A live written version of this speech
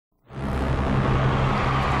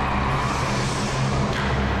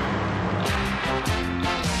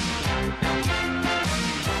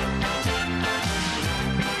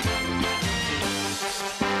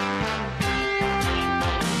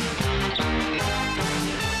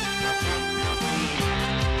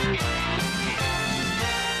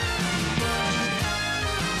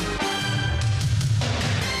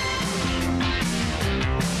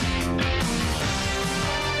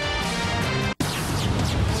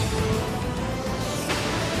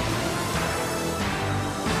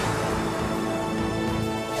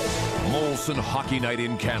Molson Hockey Night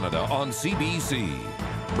in Canada on CBC.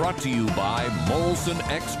 Brought to you by Molson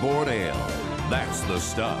Export Ale. That's the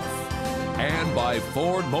stuff. And by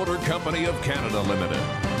Ford Motor Company of Canada Limited.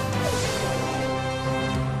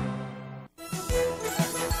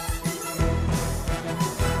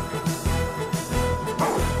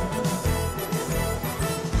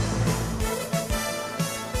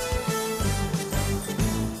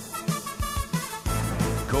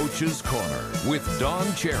 Coach's Corner with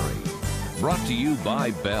Don Cherry. Brought to you by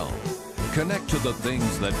Bell. Connect to the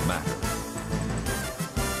things that matter.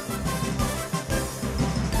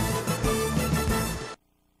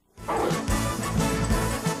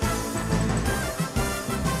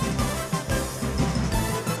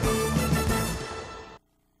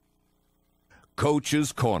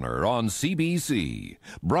 Coach's Corner on CBC.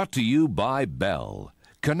 Brought to you by Bell.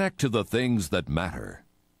 Connect to the things that matter.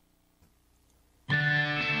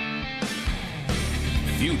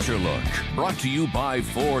 Future Look, brought to you by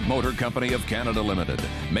Ford Motor Company of Canada Limited,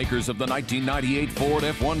 makers of the 1998 Ford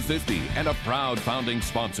F-150 and a proud founding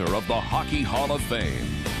sponsor of the Hockey Hall of Fame.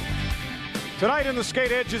 Tonight in the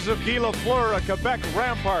skate edges of Guy Lafleur, a Quebec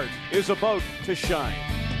rampart is about to shine.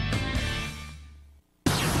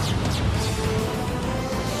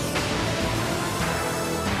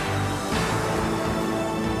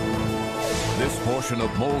 This portion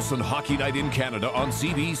of Molson Hockey Night in Canada on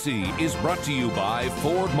CBC is brought to you by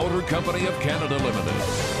Ford Motor Company of Canada Limited.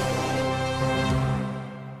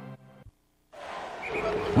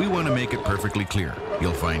 We want to make it perfectly clear.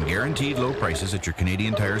 You'll find guaranteed low prices at your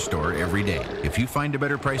Canadian Tire store every day. If you find a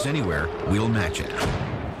better price anywhere, we'll match it.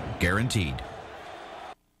 Guaranteed.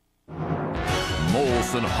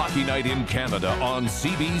 Molson Hockey Night in Canada on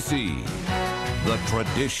CBC. The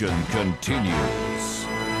tradition continues.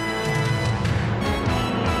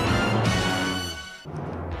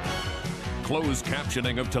 Closed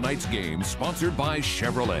captioning of tonight's game sponsored by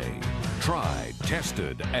Chevrolet. Tried,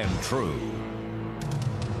 tested, and true.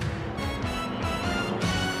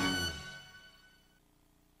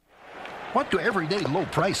 What do everyday low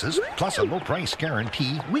prices, plus a low price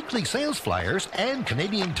guarantee, weekly sales flyers, and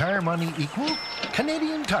Canadian Tire money equal?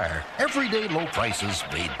 Canadian Tire. Everyday low prices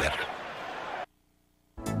made better.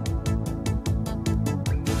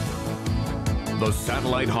 The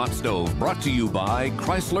Satellite Hotstove, brought to you by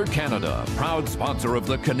Chrysler Canada, proud sponsor of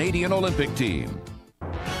the Canadian Olympic team.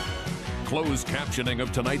 Closed captioning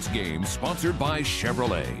of tonight's game sponsored by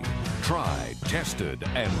Chevrolet. Tried, tested,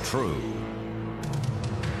 and true.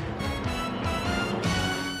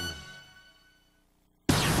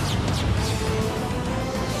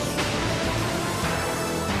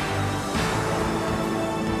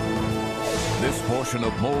 This portion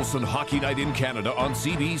of Molson Hockey Night in Canada on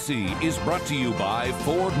CBC is brought to you by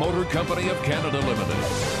Ford Motor Company of Canada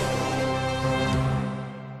Limited.